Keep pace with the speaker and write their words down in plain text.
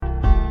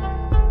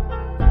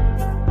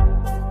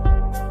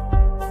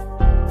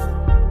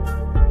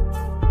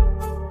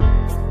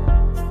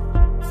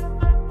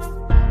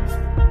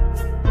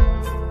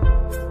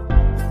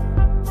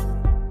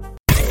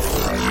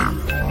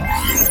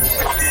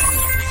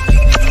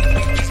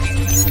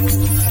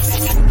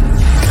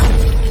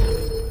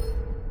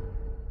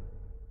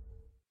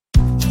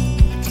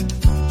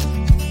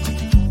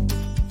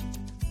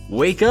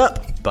Wake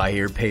up, buy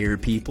here, pay here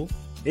people.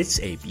 It's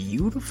a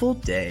beautiful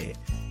day.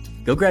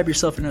 Go grab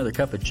yourself another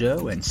cup of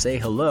joe and say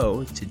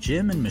hello to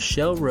Jim and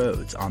Michelle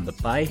Rhodes on the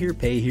Buy Here,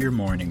 Pay Here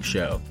morning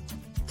show.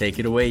 Take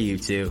it away, you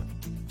two.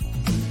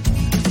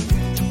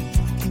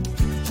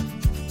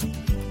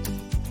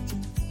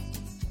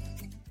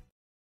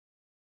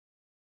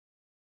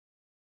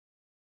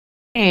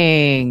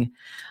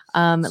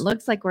 It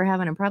looks like we're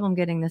having a problem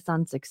getting this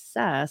on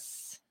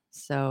Success,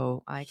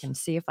 so I can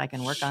see if I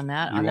can work on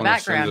that on the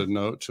background. Send a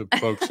note to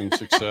folks in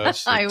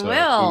Success. I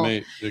will.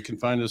 They can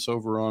find us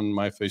over on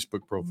my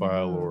Facebook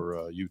profile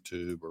or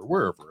YouTube or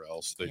wherever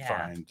else they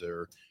find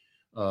their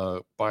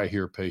Buy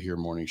Here, Pay Here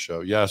morning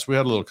show. Yes, we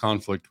had a little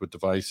conflict with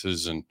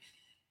devices and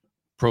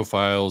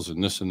profiles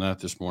and this and that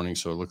this morning,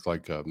 so it looked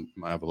like I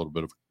have a little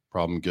bit of a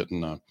problem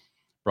getting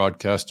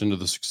broadcast into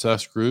the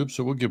Success group.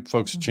 So we'll give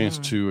folks a chance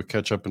to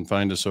catch up and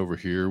find us over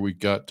here. We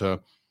got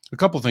a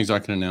couple of things I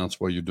can announce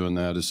while you're doing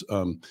that is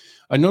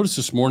I noticed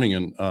this morning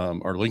in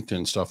our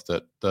LinkedIn stuff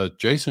that the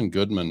Jason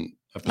Goodman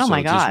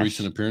episodes, his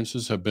recent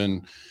appearances have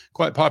been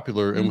quite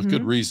popular and with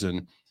good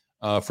reason.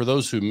 For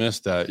those who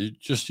missed that,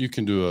 you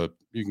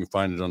can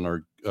find it on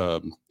our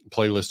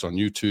playlist on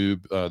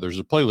YouTube. There's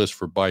a playlist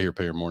for Buy Here,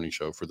 Pay Here morning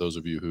show for those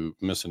of you who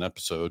miss an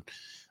episode.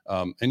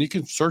 And you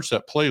can search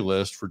that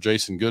playlist for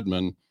Jason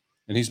Goodman.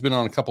 And he's been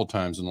on a couple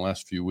times in the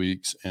last few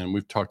weeks, and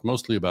we've talked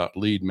mostly about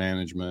lead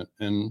management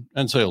and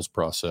sales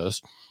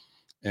process.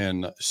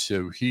 And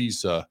so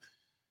he's,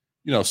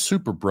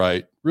 super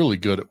bright, really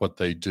good at what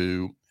they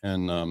do.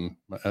 And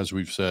as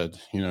we've said,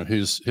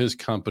 his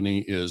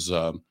company is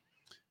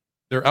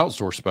they're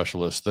outsource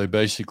specialists. They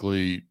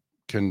basically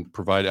can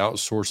provide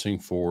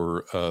outsourcing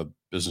for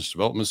business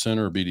development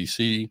center,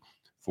 BDC,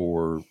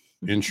 for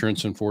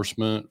insurance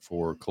enforcement,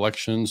 for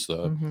collections.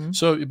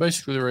 So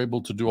basically they're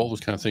able to do all those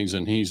kind of things.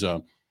 And he's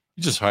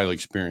just highly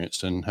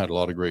experienced and had a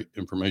lot of great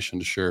information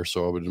to share.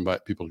 So I would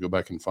invite people to go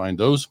back and find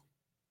those.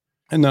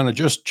 And then I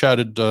just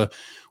chatted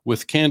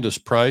with Candace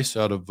Price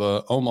out of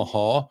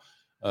Omaha,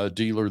 a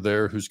dealer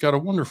there who's got a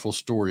wonderful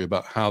story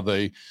about how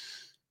they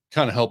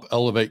kind of help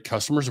elevate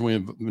customers. And we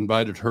have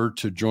invited her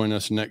to join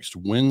us next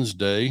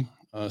Wednesday.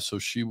 So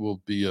she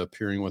will be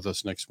appearing with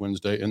us next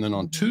Wednesday. And then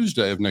on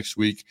Tuesday of next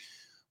week,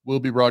 we'll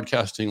be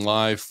broadcasting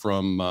live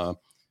from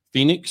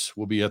Phoenix.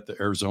 We'll be at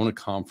the Arizona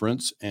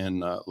conference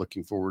and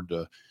looking forward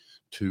to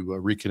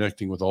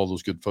reconnecting with all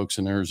those good folks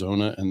in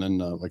Arizona. And then,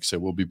 like I said,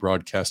 we'll be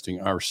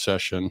broadcasting our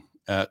session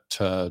at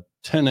 10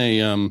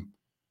 a.m.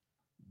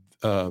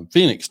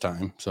 Phoenix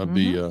time. So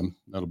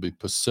that'll be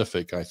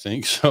Pacific, I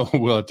think. So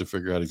we'll have to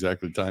figure out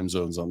exactly time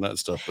zones on that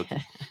stuff.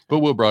 But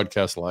we'll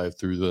broadcast live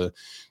through the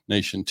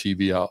Nation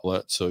TV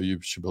outlet. So you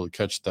should be able to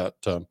catch that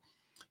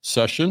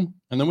session.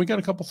 And then we got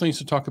a couple things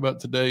to talk about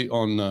today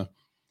on,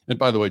 and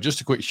by the way, just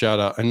a quick shout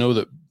out. I know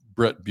that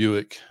Brett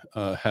Buick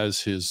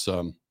has his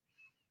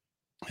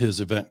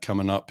event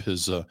coming up,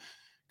 his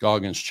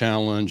Goggins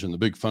Challenge and the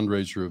big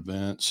fundraiser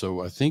event. So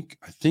I think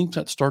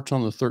that starts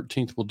on the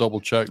 13th. We'll double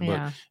check. Yeah.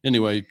 But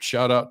anyway,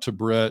 shout out to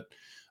Brett.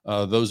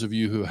 Those of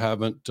you who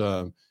haven't,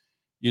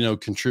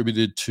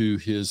 contributed to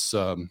his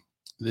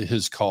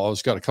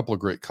cause, got a couple of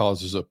great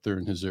causes up there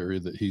in his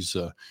area that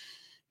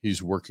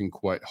he's working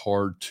quite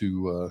hard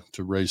to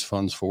raise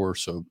funds for.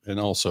 So, and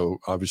also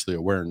obviously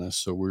awareness.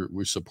 So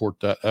we support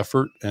that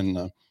effort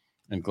and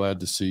glad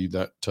to see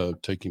that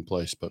taking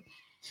place. But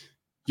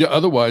yeah,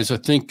 otherwise, I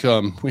think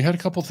we had a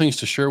couple things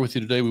to share with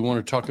you today. We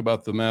want to talk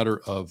about the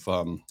matter of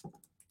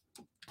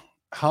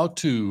how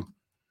to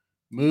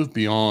move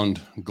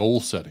beyond goal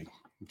setting.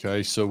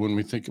 Okay. So when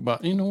we think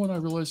about, what I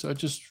realized,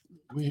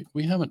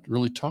 we haven't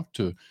really talked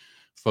to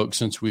folks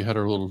since we had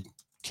our little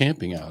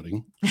camping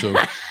outing. So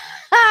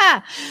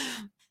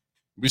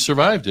we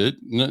survived it.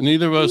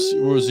 Neither of us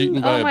was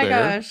eaten by a bear. Oh my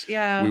gosh,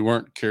 yeah. We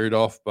weren't carried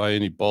off by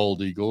any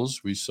bald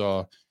eagles. We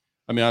saw,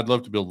 I'd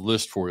love to be able to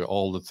list for you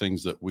all the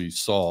things that we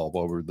saw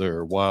while we were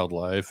there,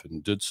 wildlife,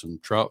 and did some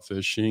trout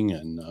fishing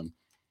and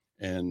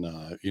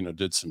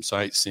did some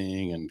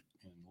sightseeing and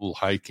a little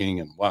hiking.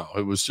 And wow,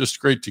 it was just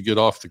great to get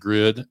off the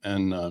grid.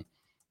 And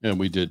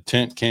we did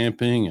tent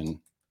camping. And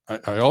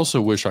I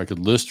also wish I could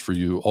list for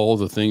you all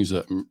the things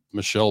that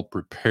Michelle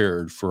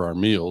prepared for our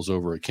meals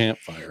over a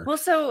campfire. Well,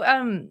 so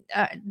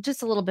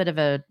just a little bit of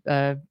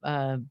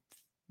a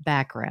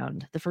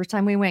background. The first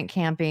time we went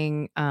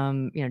camping,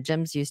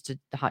 Jim's used to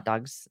the hot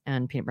dogs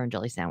and peanut butter and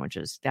jelly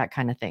sandwiches, that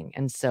kind of thing.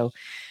 And so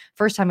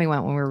first time we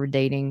went when we were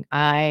dating,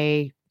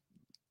 I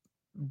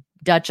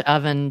Dutch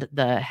ovened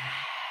the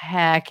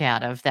heck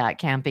out of that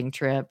camping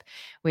trip.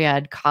 We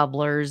had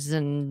cobblers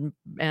and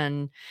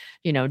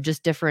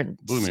just different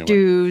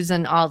stews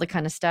and all the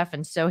kind of stuff.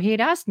 And so he had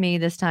asked me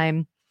this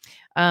time,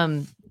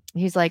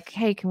 he's like,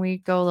 hey, can we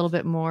go a little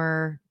bit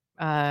more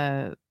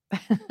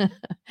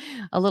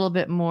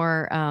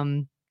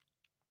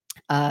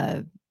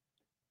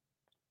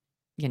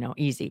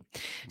easy.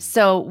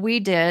 So we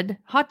did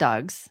hot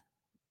dogs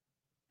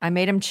I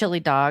made him chili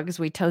dogs.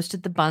 We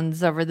toasted the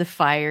buns over the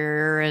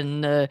fire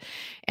and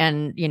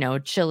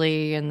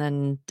chili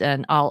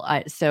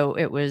so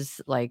it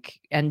was like,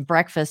 and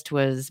breakfast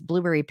was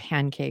blueberry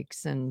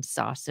pancakes and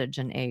sausage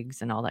and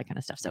eggs and all that kind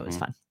of stuff. So it was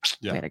fun.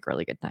 Yeah. We had a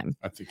really good time.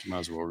 I think you might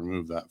as well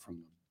remove that from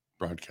the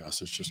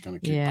broadcast. It's just going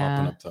to keep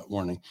popping up that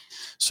warning.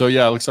 So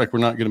yeah, it looks like we're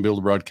not going to be able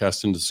to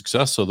broadcast into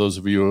success. So those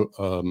of you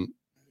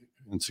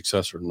in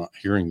success are not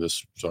hearing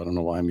this, so I don't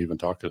know why I'm even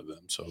talking to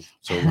them. So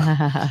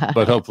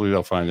but hopefully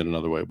they'll find it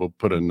another way. We'll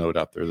put a note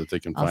out there that they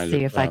can find it. I'll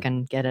see if I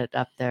can get it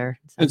up there.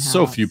 And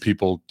so few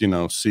people,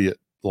 see it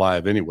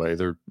live anyway.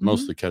 They're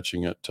mostly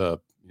catching it,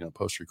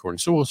 post recording.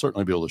 So we'll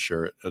certainly be able to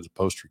share it as a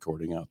post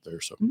recording out there.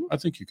 So I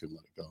think you can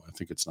let it go. I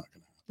think it's not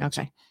going to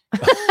happen.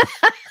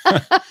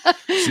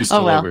 Okay. She's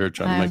still over here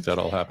trying to make that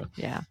all happen.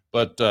 Yeah.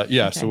 But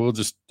so we'll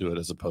just do it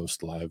as a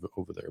post live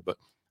over there. But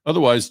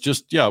otherwise,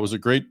 just, it was a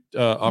great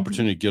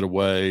opportunity to get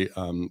away.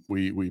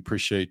 We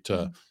appreciate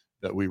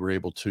that we were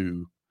able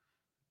to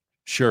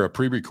share a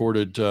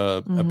pre-recorded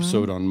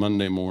episode on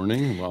Monday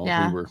morning while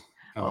we were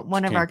out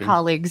one camping. of our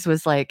colleagues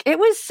was like, it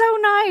was so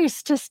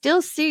nice to still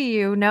see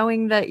you,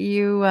 knowing that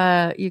you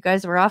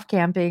guys were off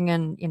camping,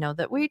 and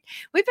that we've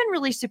been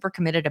really super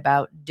committed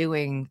about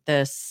doing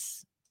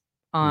this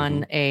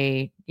on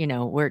a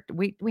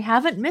we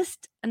haven't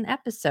missed an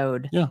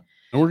episode.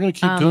 And we're going to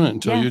keep doing it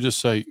until you just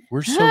say,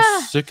 we're so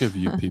sick of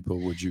you people.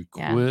 Would you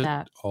quit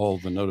all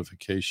the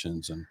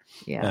notifications and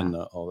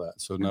all that?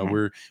 So no,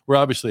 we're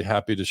obviously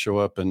happy to show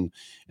up and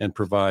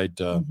provide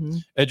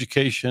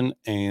education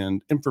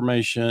and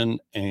information,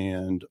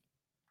 and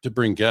to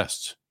bring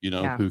guests,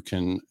 who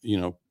can,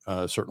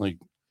 certainly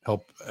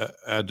help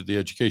add to the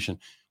education.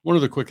 One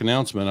other quick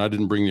announcement. I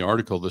didn't bring the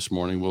article this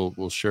morning.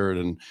 We'll share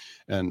it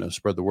and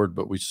spread the word.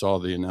 But we saw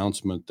the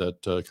announcement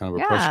that kind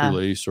of a press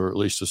release, or at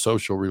least a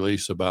social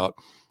release, about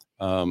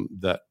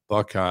that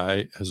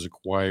Buckeye has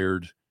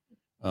acquired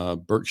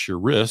Berkshire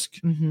Risk.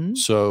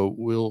 So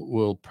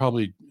we'll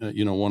probably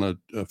want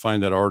to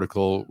find that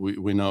article.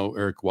 We know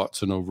Eric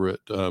Watson over at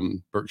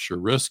Berkshire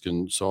Risk,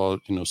 and saw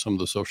some of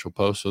the social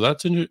posts. So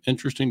that's an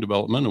interesting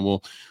development, and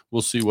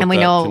we'll see what. And we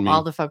know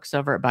all the folks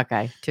over at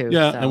Buckeye too.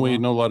 Yeah, and we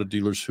know a lot of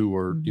dealers who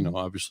are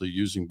obviously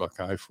using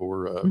Buckeye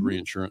for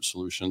reinsurance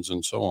solutions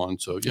and so on.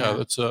 So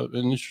that's an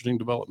interesting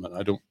development.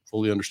 I don't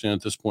fully understand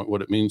at this point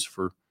what it means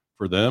for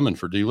them and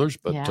for dealers,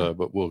 but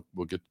we'll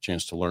get the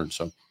chance to learn.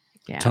 So.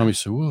 Yeah. Tommy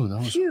said, "Whoa,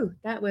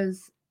 that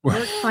was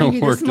work find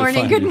you this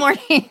morning." Good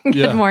morning,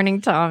 good morning,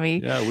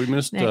 Tommy. Yeah, we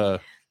missed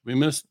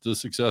the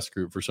success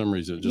group for some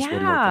reason. It just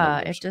wasn't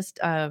working. It just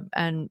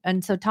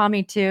and so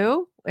Tommy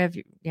too.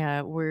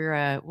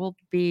 We'll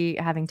be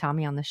having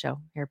Tommy on the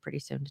show here pretty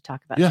soon to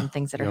talk about some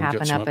things that are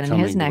happening up in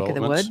his neck of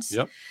the woods.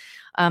 Yep.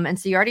 And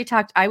so you already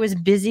talked. I was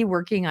busy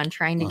working on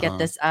trying to get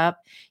this up.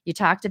 You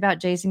talked about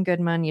Jason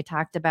Goodman. You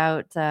talked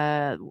about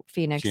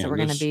Phoenix Candace, that we're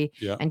going to be,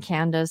 and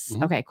Candace.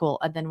 Okay, cool.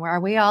 And then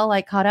are we all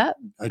like caught up?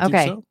 I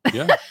think so.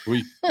 Yeah,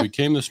 we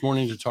came this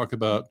morning to talk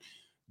about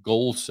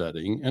goal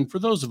setting. And for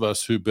those of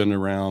us who've been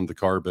around the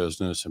car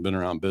business and been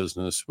around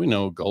business, we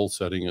know goal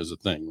setting is a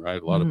thing,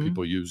 right? A lot of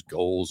people use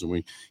goals, and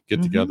we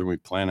get together and we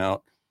plan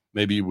out.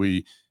 Maybe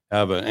we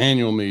have an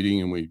annual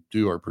meeting and we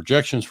do our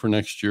projections for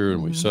next year,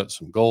 and we set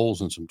some goals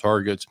and some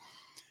targets.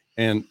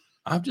 And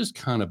I've just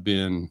kind of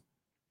been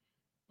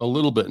a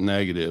little bit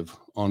negative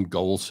on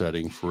goal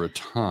setting for a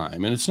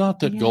time. And it's not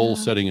that goal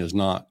setting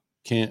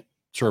can't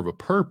serve a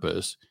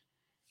purpose.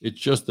 It's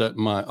just that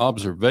my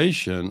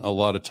observation a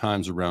lot of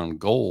times around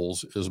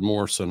goals is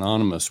more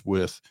synonymous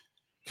with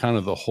kind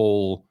of the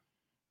whole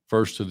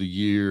first of the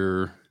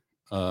year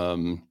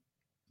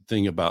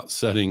thing about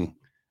setting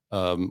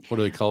what do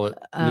they call it?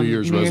 New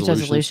Year's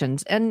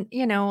resolutions. And,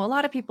 a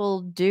lot of people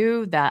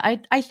do that.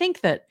 I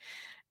think that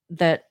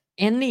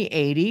in the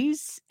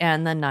 80s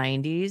and the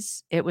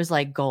 90s, it was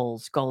like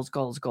goals.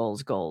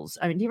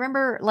 I mean, do you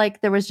remember,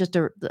 like, there was just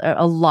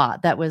a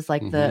lot that was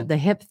like the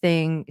hip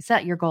thing,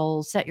 set your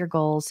goals.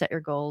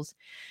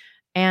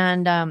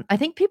 And I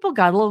think people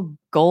got a little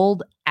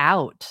goaled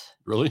out.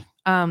 Really?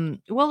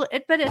 Well,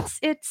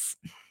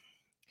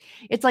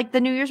 it's like the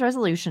New Year's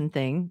resolution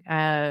thing.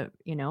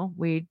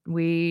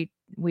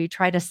 We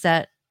try to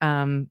set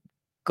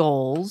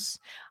goals,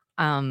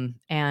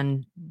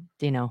 and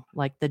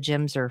like the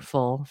gyms are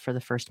full for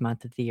the first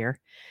month of the year,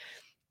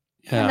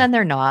 and then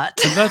they're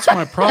not. And that's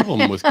my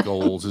problem with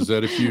goals, is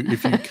that if you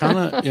kind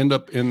of end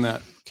up in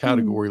that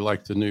category,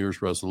 like the New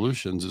Year's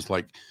resolutions, is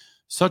like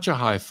such a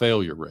high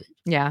failure rate.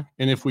 Yeah.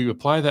 And if we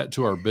apply that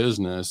to our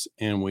business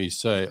and we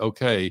say,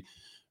 okay,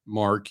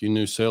 Mark, you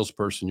new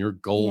salesperson, your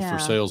goal for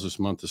sales this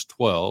month is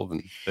 12,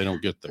 and they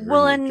don't get there.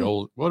 Well, and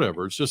goal,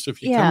 whatever. It's just,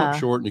 if you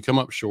come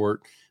up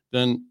short,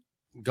 then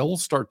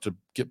goals start to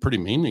get pretty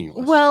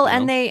meaningless. Well,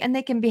 and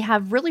they can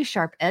have really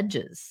sharp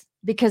edges,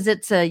 because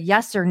it's a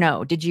yes or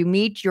no. Did you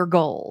meet your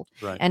goal?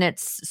 Right. And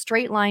it's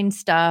straight line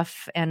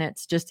stuff. And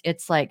it's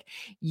like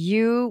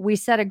we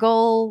set a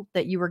goal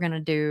that you were going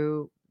to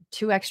do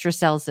 2 extra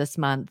sales this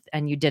month,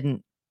 and you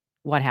didn't.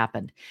 What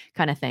happened?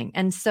 Kind of thing.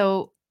 And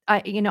so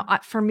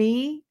for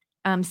me,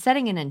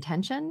 setting an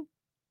intention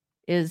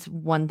is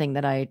one thing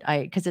that I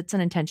because it's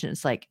an intention.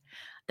 It's like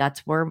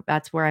that's where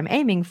I'm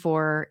aiming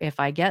for. If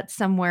I get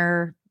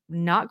somewhere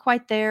not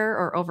quite there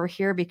or over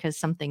here because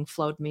something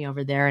flowed me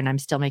over there and I'm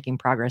still making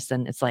progress,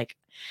 then it's like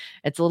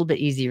it's a little bit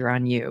easier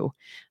on you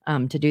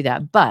to do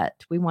that.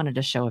 But we wanted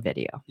to show a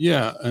video.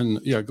 Yeah. And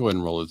yeah, go ahead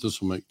and roll it.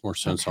 This will make more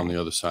sense on Okay.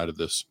 the other side of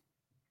this.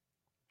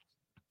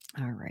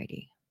 All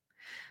righty.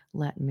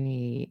 Let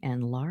me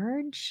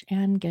enlarge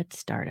and get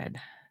started.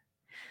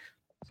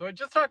 So I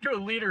just talked to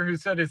a leader who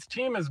said his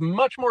team is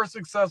much more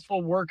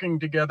successful working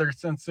together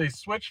since they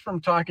switched from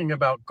talking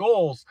about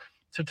goals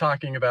to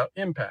talking about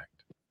impact.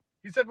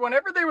 He said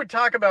whenever they would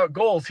talk about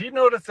goals, he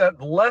noticed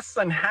that less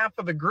than half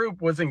of the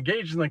group was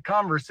engaged in the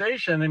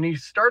conversation, and he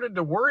started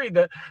to worry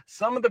that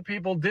some of the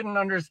people didn't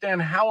understand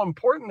how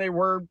important they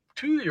were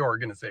to the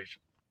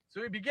organization.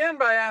 So he began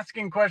by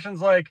asking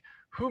questions like,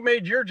 who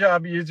made your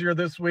job easier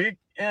this week,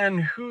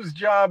 and whose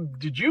job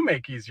did you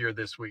make easier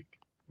this week?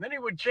 Then he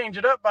would change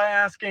it up by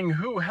asking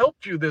who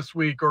helped you this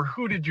week, or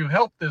who did you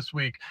help this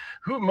week?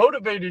 Who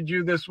motivated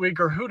you this week,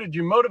 or who did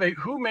you motivate?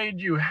 Who made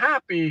you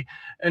happy,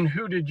 and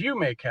who did you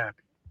make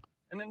happy?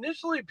 And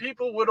initially,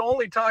 people would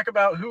only talk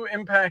about who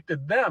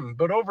impacted them,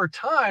 but over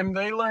time,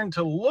 they learned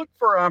to look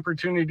for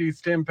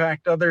opportunities to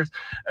impact others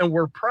and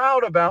were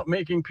proud about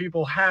making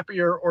people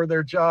happier or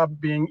their job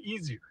being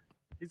easier.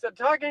 He said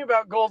talking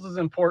about goals is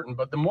important,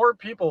 but the more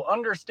people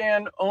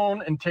understand,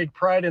 own, and take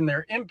pride in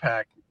their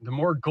impact, the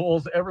more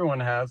goals everyone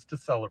has to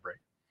celebrate.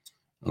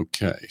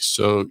 Okay.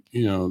 So,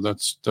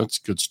 that's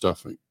good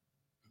stuff.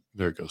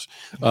 There it goes.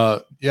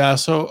 Yeah.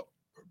 So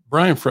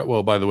Brian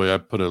Fretwell, by the way, I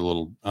put a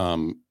little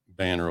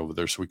banner over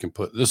there so we can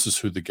put, this is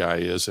who the guy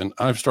is. And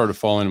I've started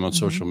following him on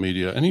social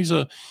media, and he's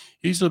a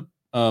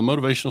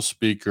motivational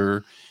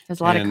speaker. There's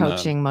a lot of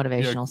coaching,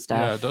 motivational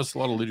stuff. Yeah. Does a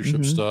lot of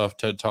leadership stuff,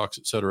 TED Talks,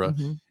 etc.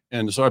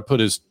 And so I put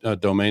his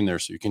domain there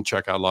so you can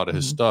check out a lot of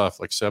his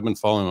stuff. Like, I've been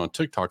following him on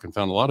TikTok and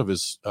found a lot of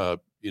his,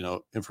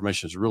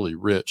 information is really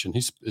rich, and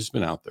he's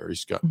been out there.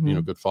 He's got,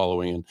 good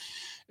following.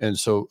 And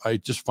so I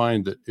just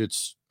find that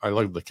I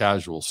like the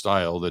casual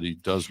style that he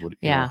does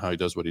how he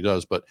does what he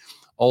does, but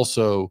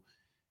also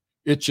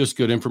it's just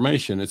good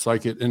information. It's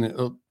like it kind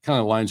of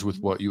aligns with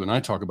what you and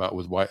I talk about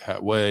with White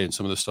Hat Way and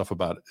some of the stuff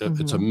about it.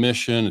 It's a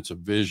mission, it's a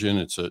vision,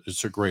 it's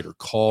a greater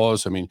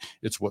cause. I mean,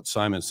 it's what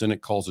Simon Sinek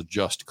calls a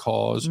just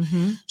cause.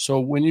 So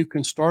when you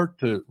can start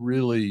to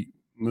really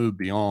move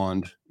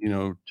beyond,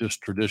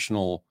 just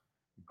traditional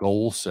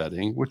goal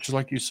setting, which,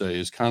 like you say,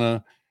 is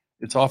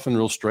it's often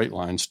real straight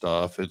line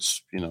stuff.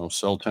 It's,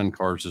 sell 10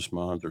 cars this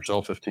month, or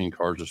sell 15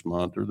 cars this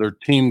month, or their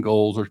team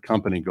goals or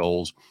company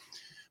goals.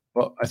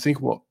 But I think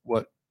what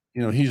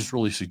he's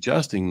really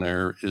suggesting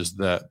there is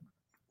that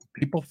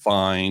people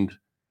find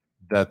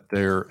that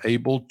they're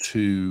able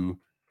to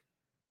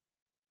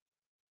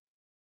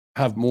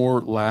have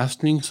more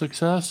lasting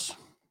success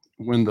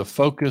when the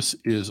focus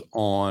is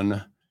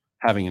on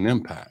having an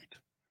impact.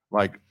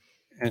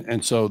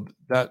 And so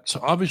that's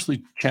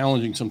obviously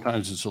challenging.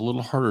 Sometimes it's a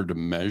little harder to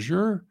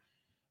measure,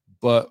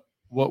 but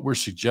what we're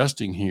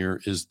suggesting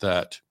here is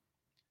that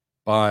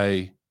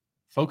by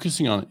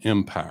focusing on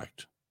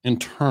impact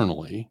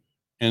internally,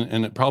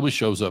 and it probably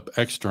shows up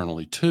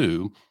externally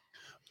too,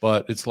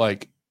 but it's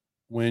like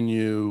when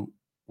you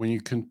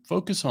can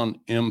focus on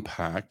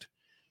impact,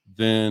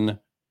 then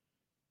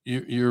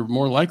you're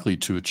more likely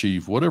to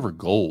achieve whatever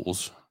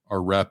goals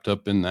are wrapped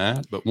up in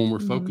that. But when we're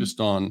focused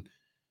on,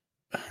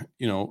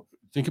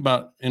 think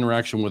about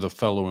interaction with a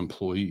fellow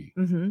employee,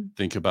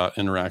 think about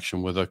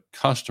interaction with a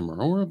customer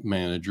or a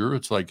manager.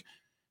 It's like,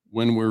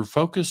 when we're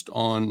focused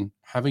on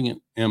having an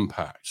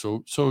impact,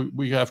 so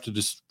we have to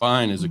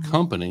define as a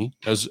company,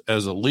 as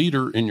a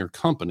leader in your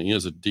company,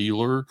 as a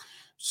dealer,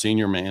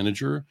 senior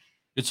manager,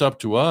 it's up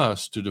to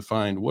us to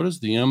define what is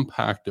the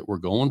impact that we're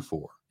going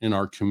for in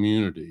our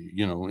community,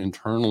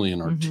 internally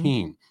in our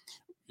team.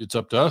 It's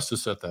up to us to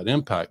set that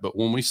impact. But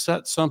when we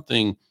set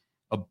something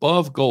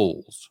above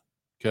goals,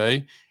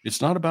 okay,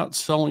 it's not about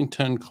selling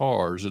 10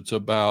 cars. It's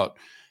about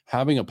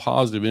having a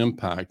positive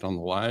impact on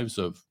the lives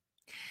of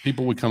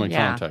people we come in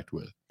contact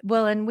with.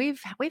 Well, and we've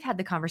had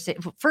the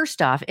conversation.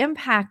 First off,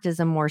 impact is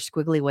a more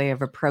squiggly way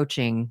of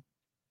approaching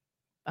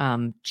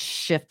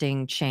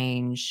shifting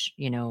change,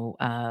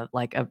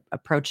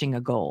 approaching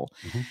a goal.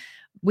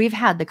 We've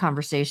had the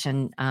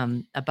conversation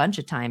a bunch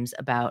of times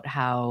about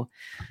how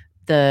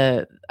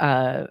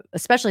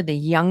especially the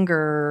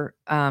younger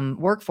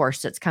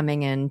workforce that's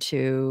coming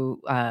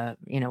into,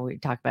 we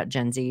talk about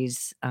Gen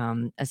Zs,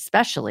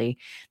 especially,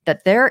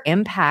 that their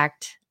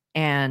impact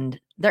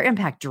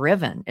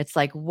driven. It's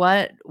like,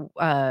 what's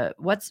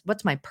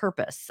my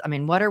purpose? I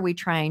mean, what are we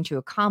trying to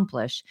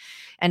accomplish?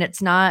 And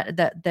it's not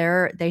that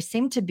they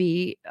seem to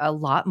be a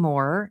lot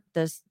more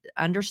this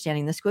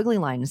understanding the squiggly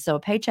line. So a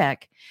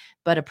paycheck,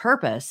 but a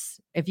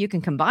purpose, if you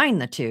can combine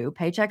the two,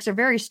 paychecks are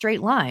very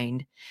straight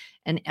lined,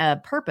 and a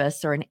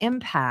purpose or an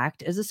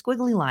impact is a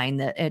squiggly line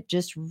that it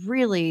just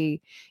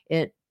really,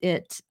 it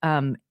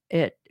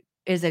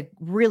is a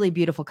really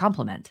beautiful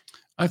complement.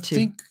 I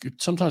think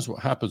sometimes what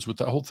happens with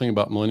that whole thing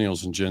about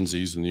millennials and Gen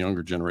Zs and the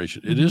younger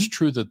generation, it is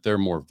true that they're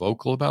more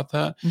vocal about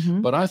that,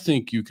 but I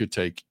think you could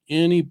take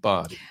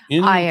anybody,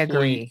 any I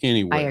employee agree.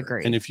 anywhere. I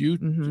agree. And if you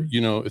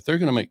know, if they're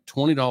going to make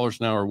 $20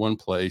 an hour one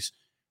place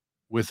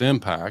with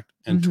impact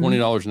and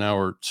 $20 an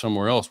hour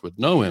somewhere else with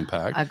no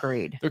impact,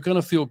 agreed. They're going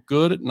to feel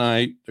good at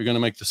night. They're going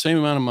to make the same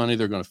amount of money.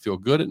 They're going to feel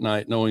good at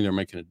night knowing they're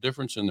making a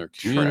difference in their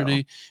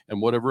community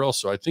and whatever else.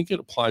 So I think it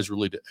applies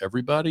really to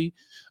everybody,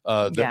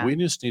 that we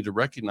just need to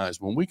recognize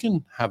when we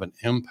can have an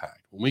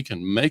impact, when we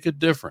can make a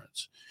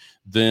difference,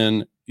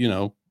 then, you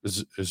know,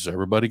 is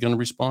everybody going to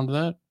respond to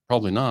that?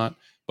 Probably not.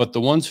 But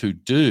the ones who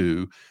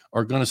do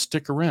are going to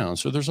stick around.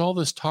 So there's all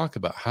this talk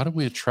about how do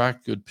we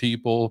attract good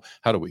people?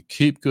 How do we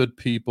keep good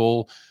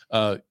people?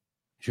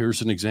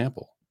 Here's an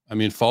example. I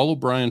mean, follow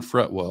Brian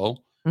Fretwell,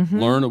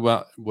 learn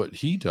about what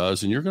he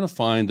does, and you're going to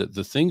find that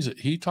the things that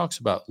he talks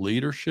about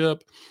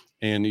leadership,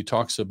 and he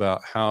talks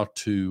about how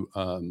to,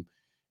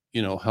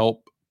 you know,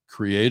 help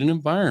create an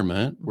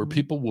environment where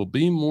people will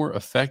be more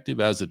effective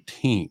as a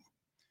team.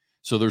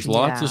 So there's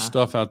lots of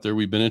stuff out there.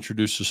 We've been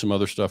introduced to some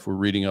other stuff. We're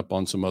reading up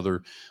on some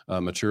other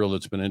material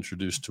that's been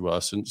introduced to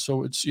us. And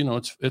so it's, you know,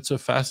 it's a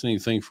fascinating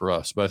thing for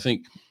us. But I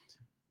think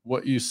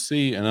what you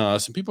see in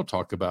us, and people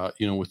talk about,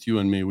 you know, with you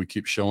and me, we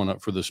keep showing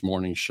up for this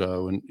morning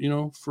show. And, you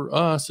know, for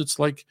us, it's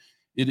like,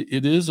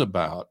 it is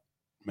about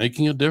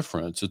making a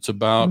difference. It's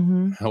about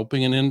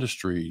helping an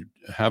industry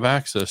have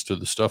access to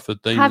the stuff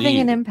that they need. Having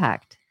an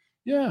impact.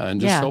 Yeah. And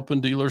just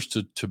helping dealers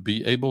to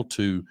be able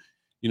to,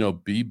 you know,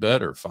 be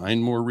better,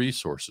 find more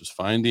resources,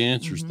 find the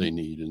answers they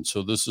need. And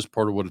so this is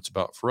part of what it's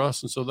about for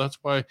us. And so that's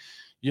why,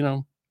 you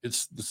know,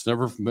 it's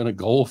never been a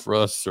goal for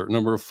us, a certain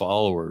number of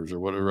followers or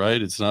whatever,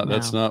 right? It's not,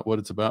 that's not what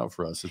it's about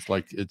for us. It's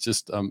like, it's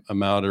just a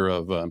matter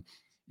of,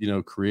 you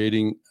know,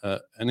 creating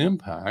an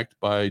impact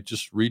by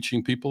just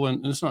reaching people.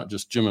 And it's not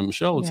just Jim and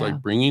Michelle. It's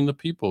like bringing the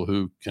people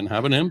who can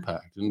have an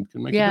impact and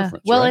can make a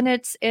difference. Well, right? and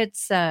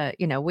it's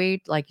you know,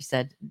 we, like you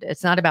said,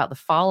 it's not about the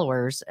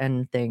followers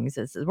and things.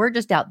 We're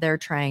just out there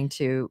trying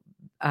to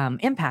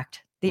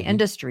impact the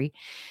industry.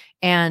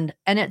 And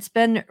it's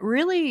been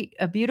really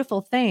a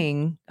beautiful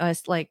thing.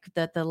 It's like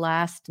that the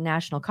last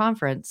national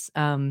conference,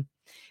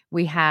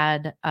 we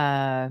had,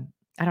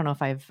 I don't know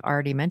if I've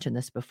already mentioned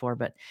this before,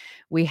 but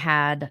we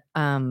had,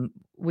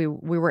 we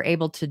were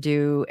able to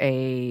do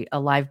a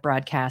live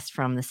broadcast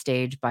from the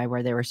stage by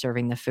where they were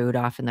serving the food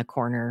off in the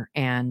corner.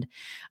 And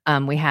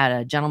we had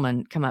a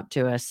gentleman come up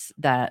to us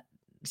that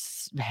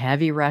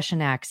heavy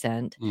Russian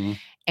accent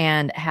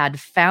and had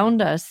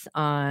found us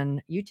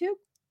on YouTube.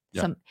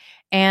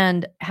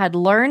 And had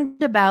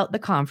learned about the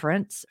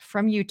conference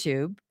from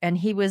YouTube, and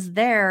he was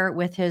there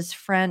with his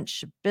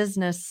French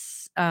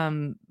business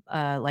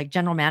like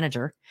general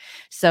manager.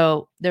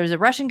 So there was a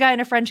Russian guy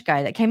and a French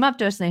guy that came up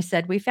to us and they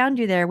said, "We found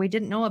you there. We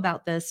didn't know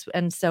about this,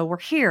 and so we're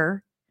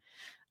here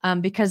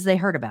because they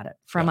heard about it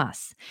from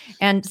us."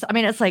 And so, I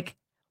mean, it's like,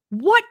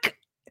 what?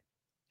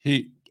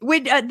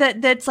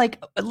 That's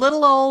like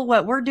little old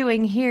what we're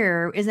doing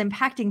here is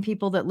impacting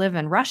people that live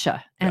in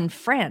Russia and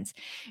France.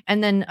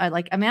 And then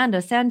like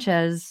Amanda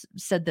Sanchez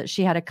said that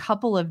she had a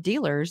couple of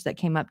dealers that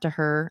came up to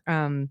her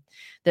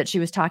that she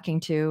was talking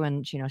to.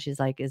 And, you know, she's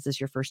like, "Is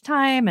this your first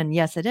time?" And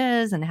yes, it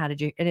is. And how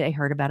did you? I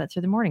heard about it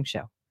through the morning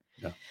show.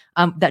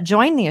 That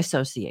joined the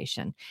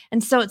association.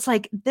 And so it's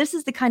like, this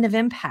is the kind of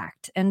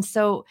impact. And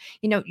so,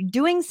 you know,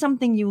 doing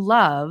something you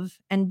love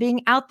and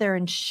being out there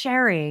and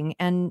sharing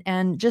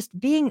and just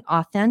being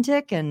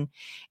authentic and,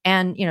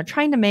 you know,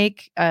 trying to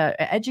make,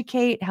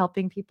 educate,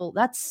 helping people.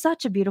 That's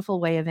such a beautiful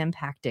way of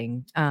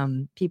impacting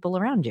people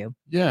around you.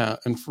 Yeah.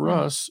 And for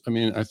us, I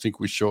mean, I think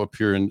we show up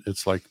here and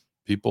it's like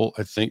people,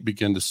 I think,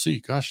 begin to see,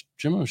 gosh,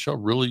 Jim and Michelle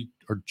really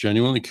or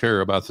genuinely care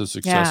about the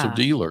success of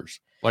dealers.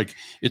 Like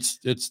it's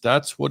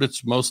that's what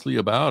it's mostly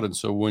about. And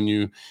so when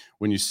you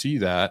see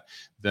that,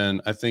 then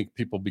I think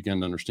people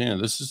begin to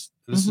understand this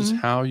is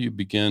how you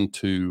begin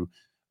to,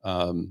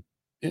 and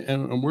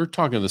we're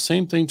talking the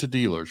same thing to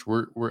dealers.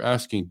 We're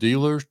asking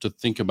dealers to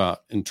think about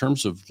in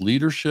terms of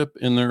leadership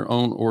in their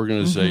own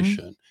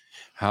organization.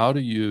 How do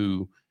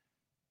you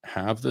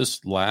have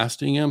this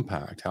lasting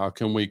impact? How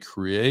can we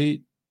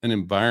create an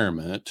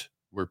environment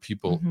where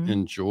people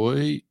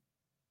enjoy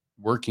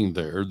working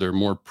there, they're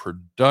more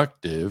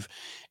productive,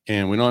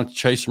 and we don't have to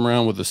chase them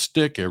around with a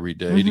stick every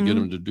day to get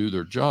them to do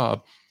their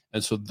job.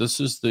 And so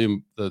this is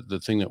the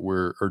thing that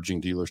we're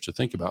urging dealers to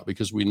think about,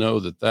 because we know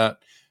that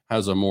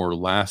has a more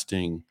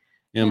lasting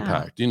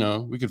impact. You know,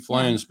 we could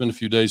fly in and spend a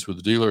few days with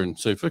the dealer and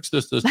say, "Fix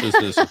this,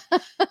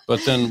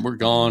 but then we're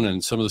gone,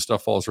 and some of the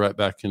stuff falls right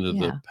back into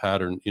the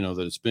pattern, you know,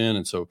 that it's been.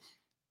 And so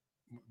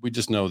we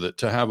just know that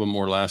to have a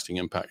more lasting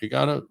impact, you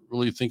got to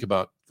really think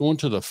about going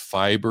to the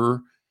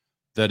fiber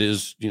that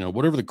is, you know,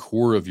 whatever the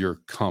core of your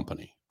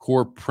company,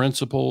 core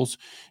principles,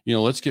 you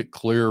know, let's get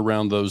clear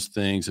around those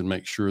things and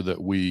make sure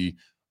that we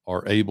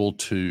are able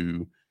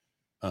to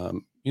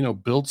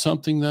build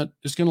something that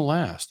is going to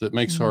last, that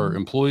makes our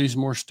employees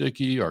more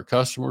sticky, our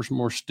customers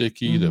more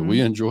sticky, that we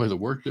enjoy the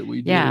work that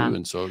we do.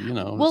 And so,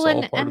 well, it's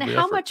all part of the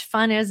how effort. much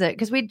fun is it?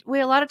 Because we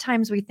a lot of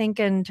times we think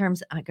in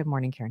terms, good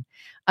morning, Karen.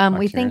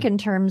 We think Karen. in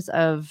terms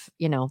of,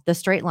 the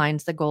straight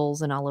lines, the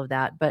goals and all of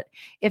that. But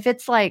if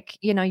it's like,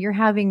 you're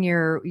having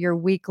your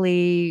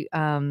weekly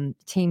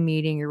team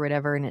meeting or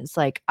whatever, and it's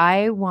like,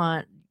 I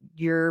want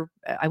you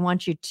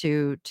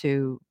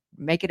to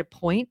make it a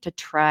point to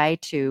try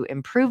to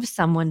improve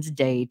someone's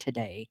day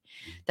today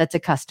that's a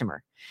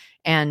customer,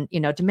 and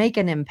to make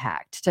an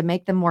impact, to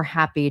make them more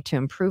happy, to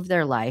improve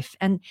their life.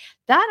 And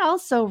that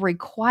also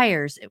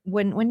requires,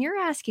 when you're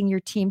asking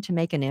your team to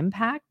make an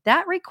impact,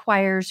 that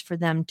requires for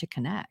them to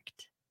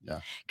connect. Yeah.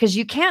 Because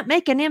you can't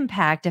make an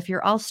impact if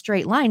you're all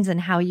straight lines in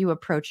how you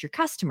approach your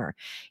customer.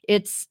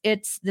 It's a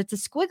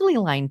squiggly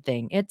line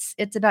thing.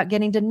 It's about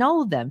getting to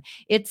know them.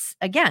 It's,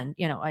 again,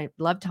 I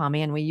love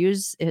Tommy, and we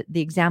use the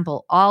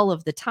example all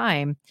of the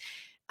time,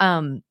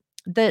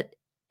 that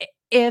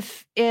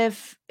if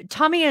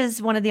Tommy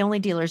is one of the only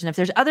dealers, and if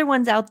there's other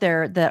ones out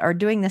there that are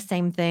doing the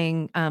same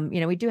thing,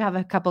 we do have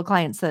a couple of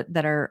clients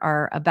that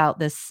are about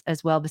this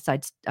as well.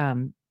 Besides,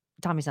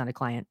 Tommy's not a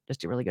client,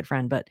 just a really good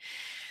friend, but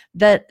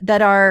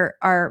that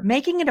are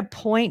making it a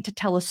point to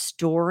tell a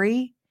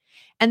story.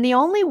 And the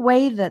only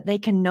way that they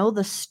can know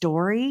the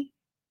story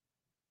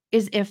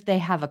is if they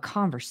have a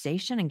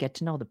conversation and get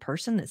to know the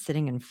person that's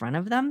sitting in front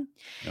of them.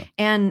 Yeah.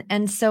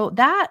 And so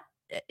that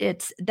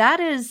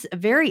is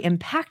very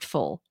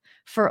impactful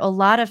for a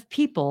lot of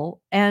people,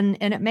 and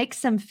it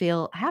makes them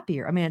feel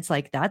happier. I mean, it's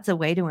like, that's a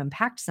way to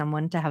impact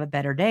someone to have a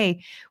better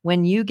day,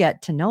 when you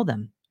get to know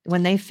them,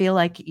 when they feel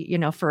like,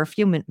 for a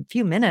few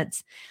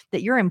minutes,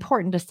 that you're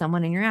important to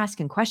someone, and you're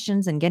asking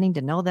questions and getting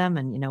to know them,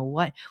 and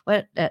what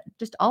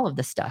just all of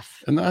the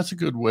stuff. And that's a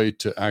good way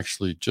to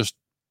actually just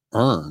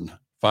earn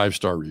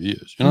 5-star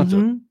reviews. You don't have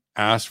to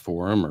ask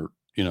for them, or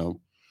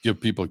give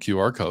people a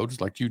QR code.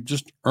 It's like, you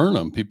just earn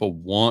them. People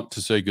want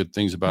to say good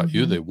things about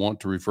you. They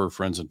want to refer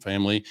friends and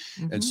family.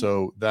 And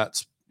so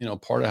that's,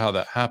 part of how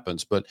that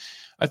happens. But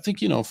I think,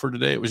 for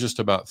today, it was just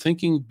about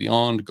thinking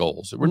beyond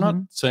goals. We're not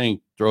saying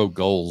throw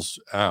goals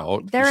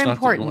out. They're it's not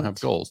important. That you don't have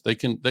goals. They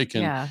can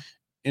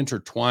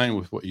intertwine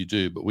with what you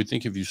do. But we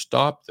think if you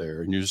stop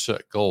there and you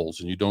set goals,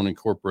 and you don't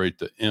incorporate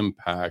the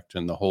impact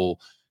and the whole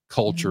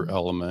culture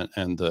element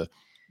and the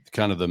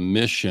kind of the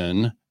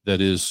mission that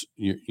is,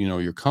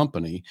 your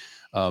company,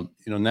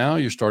 now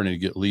you're starting to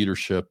get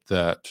leadership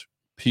that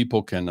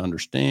people can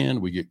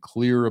understand. We get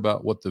clear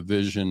about what the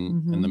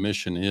vision and the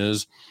mission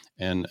is.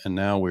 And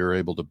now we're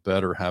able to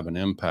better have an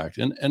impact.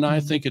 And I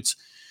think it's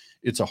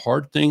a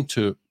hard thing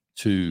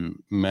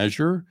to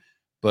measure,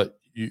 but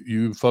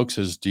you folks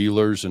as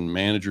dealers and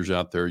managers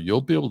out there,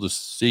 you'll be able to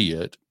see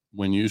it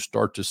when you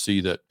start to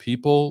see that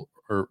people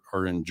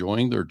are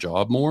enjoying their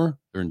job more.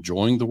 They're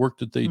enjoying the work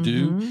that they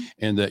do,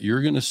 and that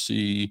you're going to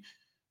see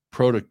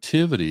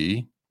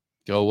productivity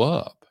go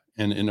up.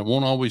 And it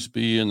won't always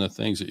be in the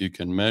things that you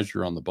can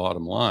measure on the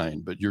bottom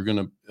line, but you're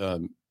going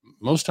to,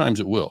 most times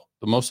it will.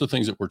 Most of the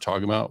things that we're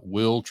talking about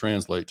will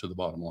translate to the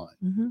bottom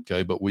line.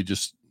 Okay. But we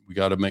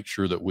got to make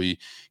sure that we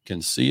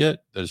can see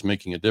it, that it's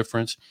making a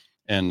difference.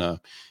 And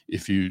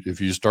if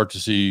you start to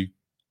see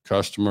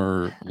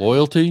customer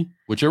loyalty,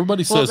 which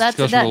everybody says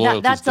customer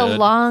loyalty that's is dead. A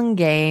long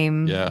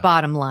game. Yeah.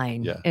 Bottom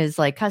line is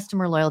like,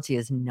 customer loyalty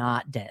is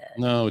not dead.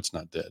 No, it's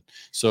not dead.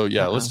 So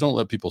let's don't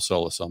let people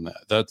sell us on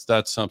that.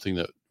 That's something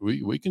that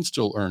we can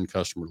still earn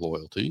customer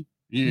loyalty.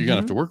 You're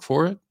gonna have to work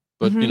for it,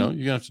 but you're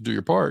gonna have to do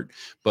your part.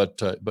 But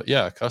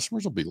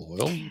customers will be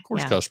loyal. Of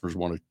course, customers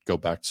want to go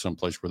back to some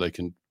place where they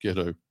can get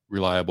a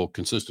reliable,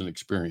 consistent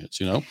experience,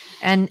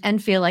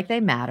 and feel like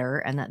they matter,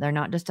 and that they're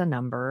not just a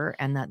number,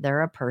 and that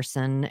they're a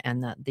person,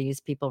 and that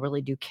these people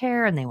really do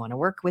care, and they want to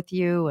work with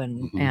you,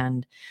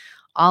 and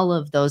all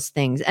of those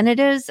things. And it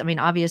is, I mean,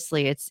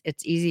 obviously it's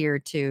easier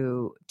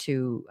to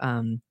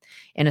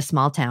in a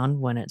small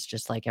town, when it's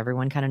just like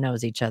everyone kind of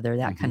knows each other,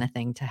 that kind of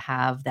thing, to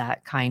have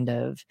that kind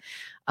of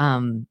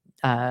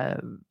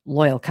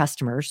loyal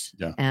customers,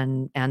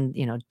 and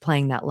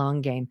playing that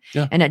long game.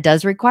 And it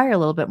does require a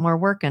little bit more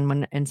work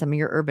in some of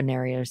your urban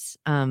areas.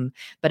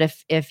 But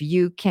if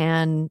you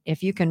can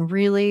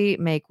really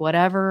make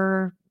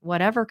whatever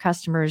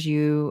customers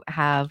you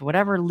have,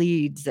 whatever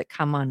leads that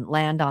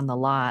land on the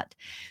lot,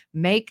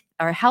 make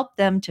or help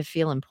them to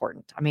feel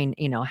important. I mean,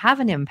 have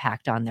an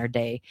impact on their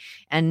day,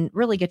 and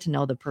really get to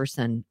know the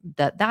person.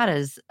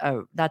 That's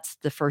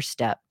the first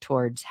step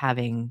towards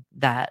having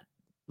that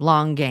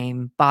long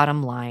game,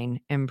 bottom line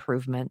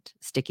improvement,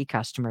 sticky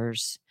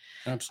customers,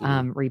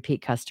 absolutely,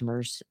 repeat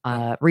customers,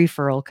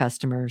 referral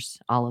customers,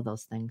 all of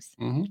those things.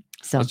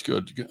 So that's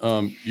good.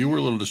 You were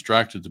a little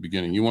distracted at the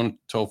beginning. You want to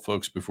tell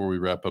folks before we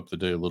wrap up the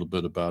day a little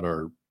bit about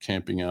our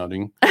camping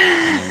outing?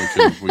 And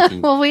then we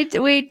can... Well,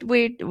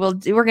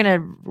 we're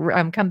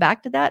gonna come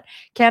back to that.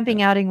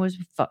 Camping outing was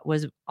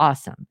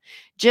awesome.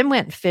 Jim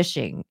went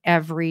fishing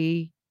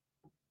every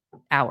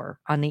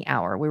on the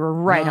hour. We were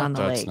right No, on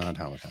the lake. That's not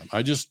how it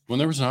happened. When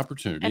there was an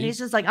opportunity. And he's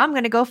just like, I'm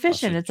going to go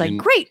fishing. said, It's like,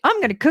 great. I'm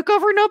going to cook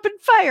over an open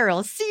fire.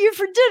 I'll see you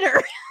for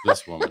dinner.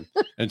 This woman.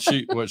 And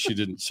what she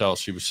didn't tell,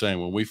 she was saying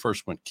when we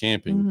first went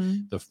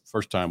camping, the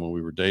first time when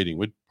we were dating,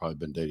 we'd probably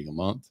been dating a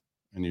month.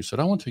 And you said,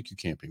 I want to take you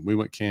camping. We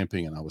went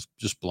camping and I was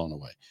just blown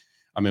away.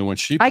 I mean, when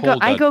she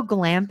pulled I go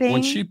glamping.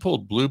 When she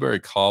pulled blueberry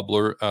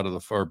cobbler out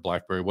of or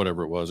blackberry,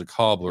 whatever it was, a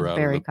cobbler out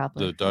of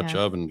the Dutch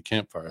oven and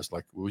campfire, I was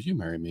like, will you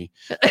marry me?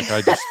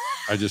 Like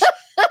I just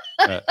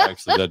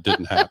actually that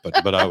didn't happen,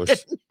 but I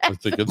was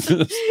thinking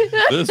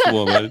this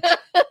woman.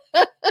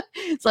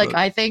 It's like,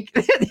 I think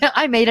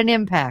I made an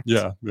impact.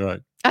 Yeah, right.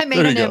 I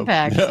made an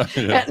impact.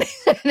 Yeah.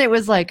 And it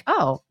was like,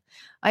 oh,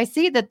 I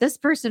see that this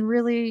person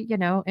really,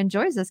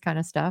 enjoys this kind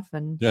of stuff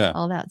and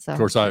all that. So, of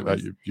course,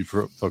 you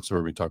folks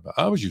heard me talk about.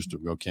 I was used to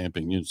go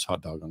camping. It's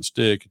hot dog on a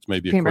stick. It's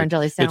maybe peanut butter and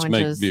jelly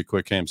sandwiches. It's maybe a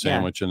quick ham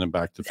sandwich and then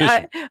back to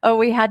fishing.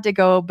 We had to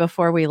go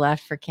before we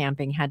left for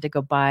camping. Had to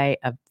go buy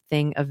a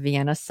thing of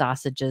Vienna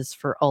sausages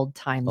for old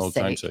time's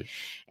sake.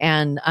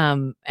 And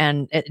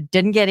it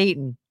didn't get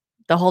eaten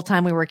the whole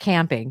time we were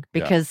camping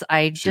because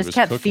I just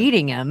kept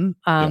feeding him.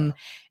 And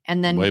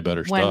then way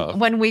better stuff.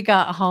 When we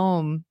got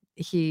home,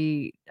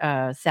 he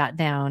sat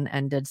down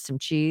and did some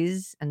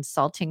cheese and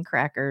saltine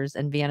crackers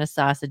and Vienna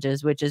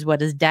sausages, which is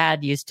what his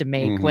dad used to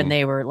make when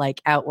they were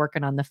like out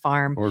working on the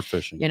farm or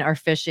fishing, or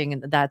fishing.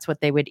 And that's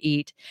what they would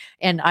eat.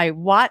 And I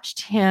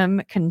watched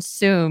him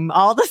consume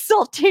all the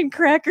saltine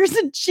crackers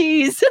and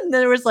cheese. And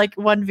there was like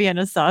one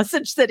Vienna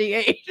sausage that he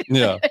ate.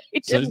 Yeah.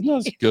 So it's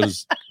not as good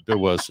as it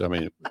was. I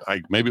mean,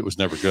 maybe it was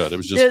never good. It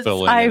was just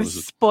filling. I've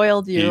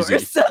spoiled you or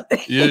something.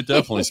 You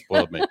definitely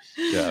spoiled me.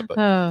 Yeah.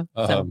 But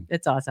so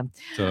it's awesome.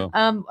 So,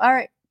 all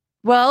right.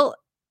 Well,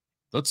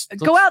 let's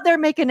go out there,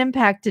 make an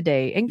impact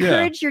today.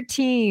 Encourage your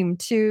team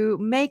to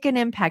make an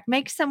impact,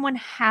 make someone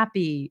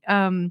happy.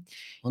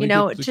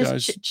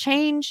 Just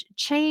change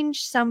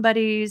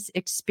somebody's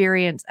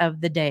experience of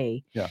the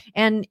day. Yeah.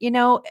 And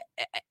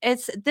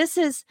this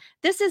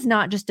is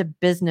not just a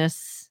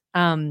business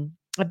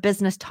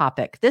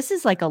topic. This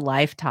is like a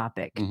life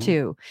topic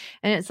too.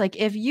 And it's like,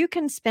 if you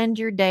can spend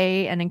your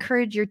day and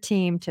encourage your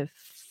team to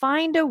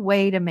find a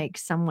way to make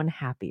someone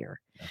happier,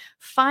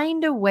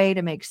 find a way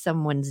to make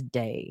someone's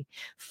day,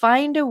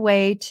 find a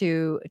way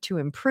to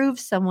improve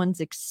someone's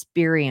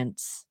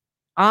experience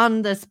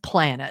on this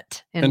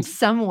planet in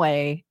some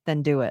way,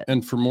 then do it.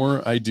 And for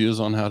more ideas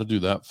on how to do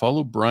that,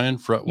 follow Brian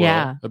Fretwell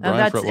at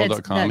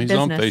brianfretwell.com. He's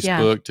on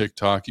Facebook,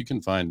 TikTok. You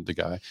can find the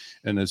guy.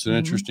 And it's an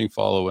interesting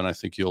follow. And I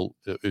think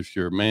if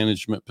you're a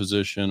management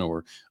position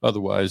or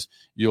otherwise,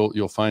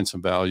 you'll find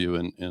some value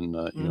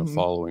in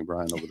following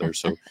Brian over there.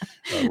 So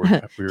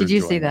we're did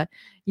you see that?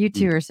 You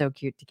two are so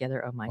cute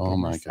together. Oh my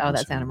goodness. Oh,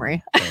 that's Anna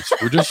Marie. Yes.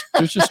 We're just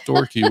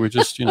dorky. We're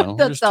just,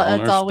 we're just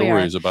telling our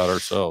stories about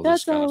ourselves.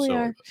 That's all we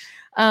are.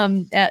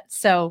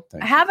 So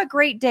have a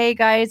great day,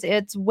 guys.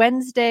 It's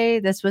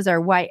Wednesday. This was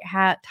our white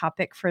hat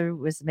topic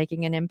was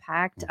making an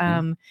impact.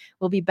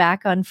 We'll be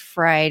back on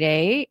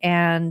Friday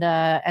and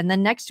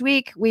then next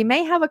week we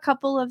may have a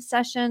couple of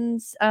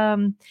sessions.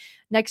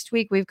 Next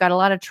week we've got a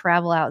lot of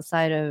travel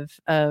outside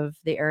of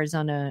the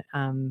Arizona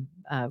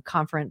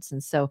conference,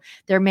 and so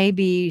there may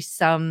be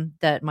some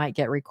that might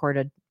get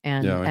recorded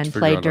and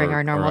played during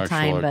our normal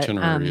time. But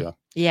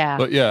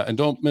and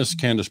don't miss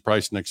Candace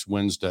Price next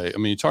Wednesday. I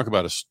mean, you talk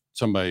about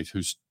somebody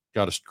who's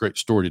got a great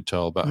story to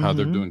tell about how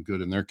they're doing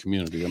good in their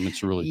community. I mean,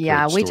 it's a really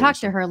great we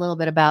talked to her a little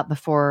bit about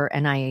before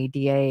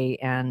NIADA,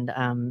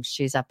 and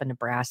she's up in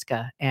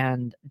Nebraska,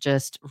 and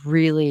just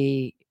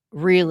really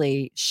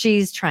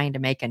she's trying to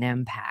make an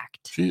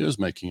impact. She is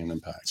making an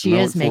impact. She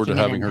is making an impact. I look forward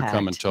to having her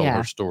come and tell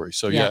her story.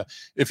 So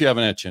if you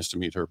haven't had a chance to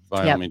meet her,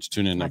 by all means,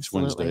 tune in next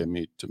Wednesday and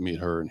meet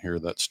her and hear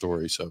that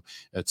story. So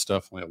it's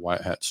definitely a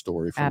white hat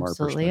story from our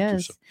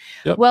perspective.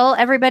 So, well,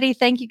 everybody,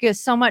 thank you guys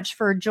so much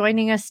for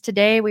joining us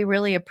today. We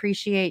really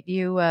appreciate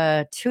you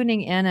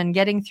tuning in and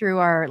getting through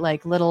our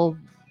little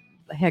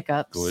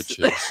hiccups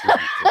glitches.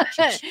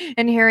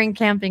 And hearing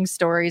camping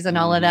stories and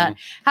all of that.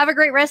 Have a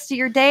great rest of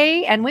your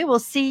day, and we will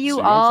see you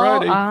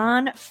all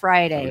on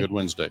Friday. Have a good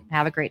Wednesday.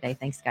 Have a great day.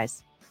 Thanks,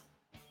 guys.